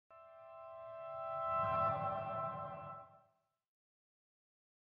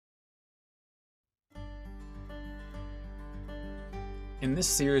In this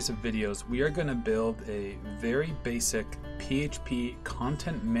series of videos, we are going to build a very basic PHP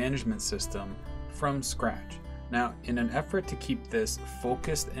content management system from scratch. Now, in an effort to keep this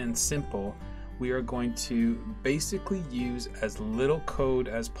focused and simple, we are going to basically use as little code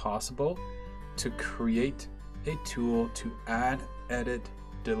as possible to create a tool to add, edit,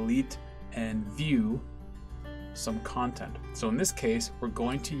 delete, and view some content. So in this case, we're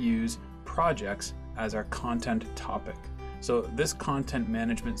going to use projects as our content topic. So this content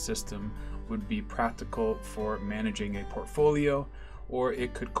management system would be practical for managing a portfolio, or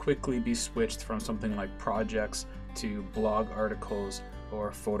it could quickly be switched from something like projects to blog articles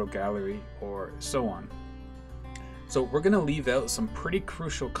or photo gallery or so on. So we're going to leave out some pretty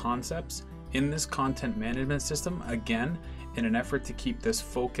crucial concepts in this content management system, again, in an effort to keep this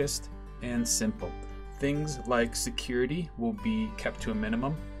focused and simple. Things like security will be kept to a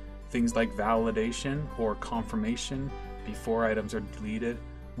minimum. Things like validation or confirmation before items are deleted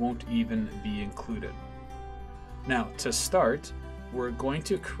won't even be included. Now, to start, we're going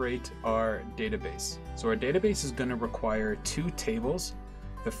to create our database. So our database is going to require two tables.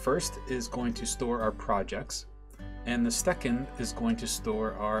 The first is going to store our projects, and the second is going to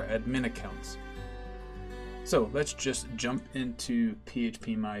store our admin accounts. So let's just jump into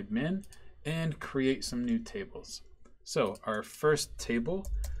phpMyAdmin and create some new tables. So our first table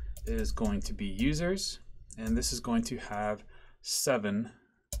is going to be users, and this is going to have 7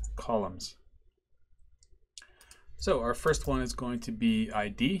 columns. So our first one is going to be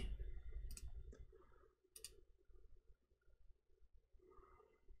ID.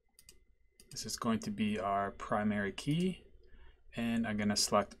 This is going to be our primary key, and I'm going to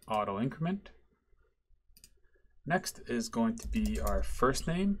select auto increment. Next is going to be our first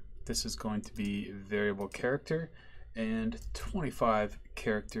name. This is going to be variable character, and 25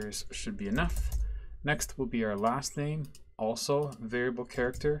 characters should be enough. Next will be our last name, also variable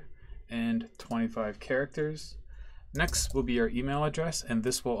character and 25 characters. Next will be our email address, and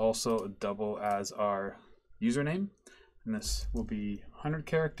this will also double as our username, and this will be 100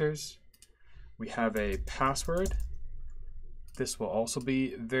 characters. We have a password. This will also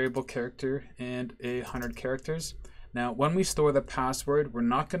be variable character and 100 characters. Now, when we store the password, we're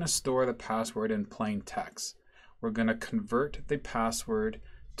not going to store the password in plain text. We're going to convert the password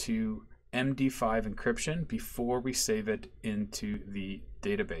to MD5 encryption before we save it into the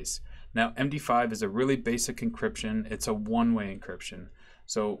database. Now, MD5 is a really basic encryption. It's a one-way encryption.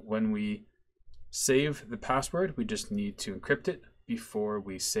 So when we save the password, we just need to encrypt it before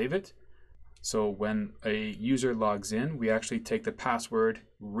we save it. So when a user logs in, we actually take the password,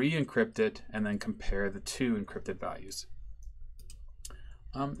 re-encrypt it, and then compare the two encrypted values.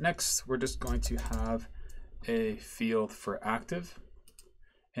 Next, we're just going to have a field for active.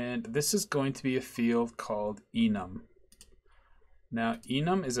 And this is going to be a field called enum. Now,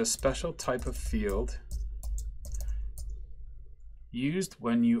 enum is a special type of field used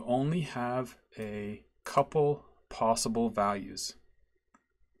when you only have a couple possible values.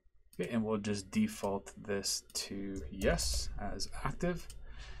 Okay, and we'll just default this to yes as active.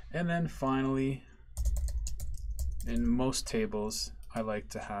 And then finally, in most tables, I like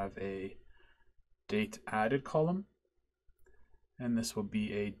to have a date added column. And this will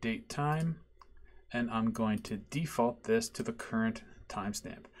be a date time, and I'm going to default this to the current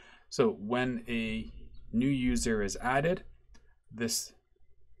timestamp. So when a new user is added, the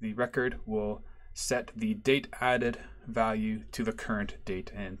record will set the date added value to the current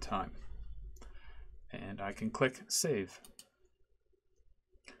date and time. And I can click save.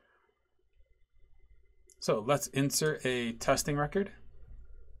 So let's insert a testing record.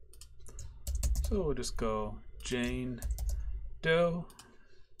 So we'll just go Jane Doe,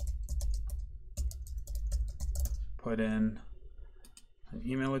 put in an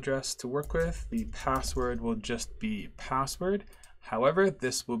email address to work with. The password will just be password. However,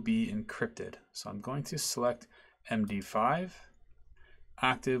 this will be encrypted. So I'm going to select MD5.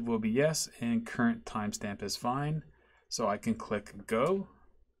 Active will be yes, and current timestamp is fine. So I can click go.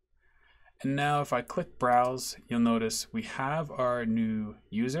 And now if I click browse, you'll notice we have our new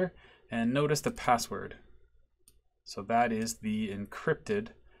user, and notice the password. So that is the encrypted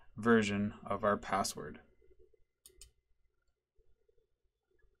version of our password.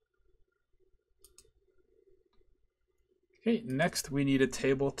 Okay, next we need a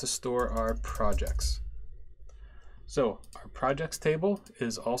table to store our projects. So our projects table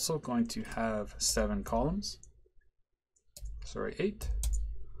is also going to have 7 columns. Sorry, 8.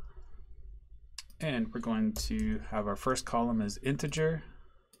 And we're going to have our first column as integer.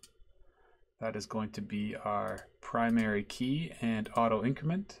 That is going to be our primary key and auto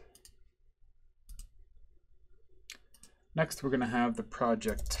increment. Next, we're going to have the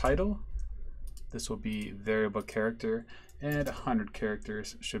project title. This will be variable character, and 100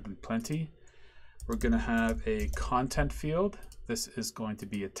 characters should be plenty. We're going to have a content field. This is going to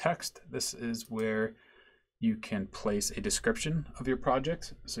be a text. This is where you can place a description of your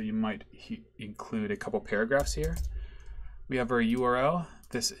project. So you might include a couple paragraphs here. We have our URL.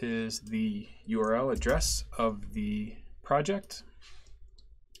 This is the URL address of the project.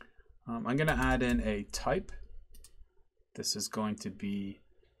 I'm going to add in a type. This is going to be,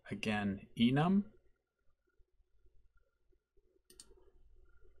 again, enum.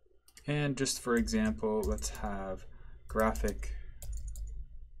 And just for example, let's have graphic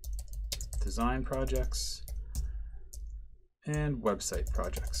design projects and website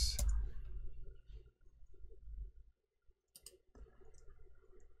projects.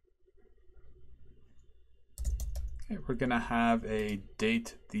 Okay, we're going to have a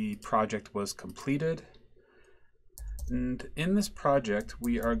date the project was completed. And in this project,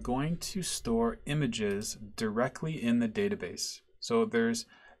 we are going to store images directly in the database. So there's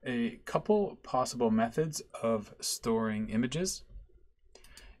a couple possible methods of storing images.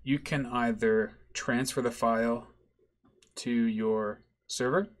 You can either transfer the file to your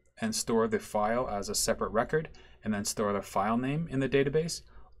server and store the file as a separate record and then store the file name in the database,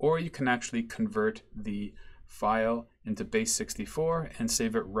 or you can actually convert the file into base64 and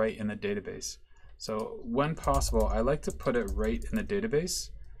save it right in the database. So when possible, I like to put it right in the database.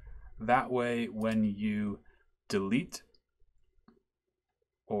 That way, when you delete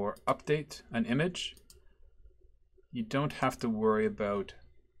or update an image, you don't have to worry about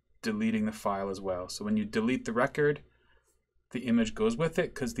deleting the file as well. So when you delete the record, the image goes with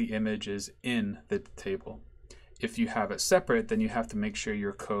it because the image is in the table. If you have it separate, then you have to make sure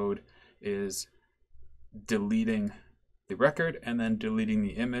your code is deleting the record and then deleting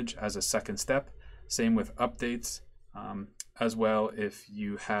the image as a second step. Same with updates as well. If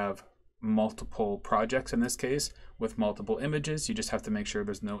you have multiple projects, in this case with multiple images, you just have to make sure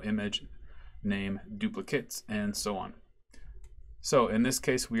there's no image name duplicates and so on. So in this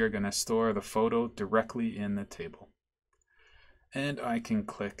case, we are going to store the photo directly in the table. And I can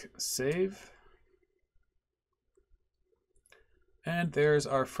click save. And there's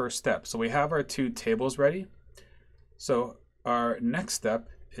our first step. So we have our two tables ready. So our next step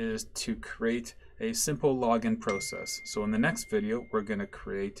is to create a simple login process. So in the next video, we're going to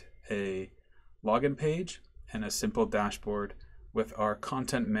create a login page and a simple dashboard with our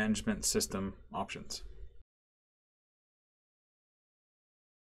content management system options.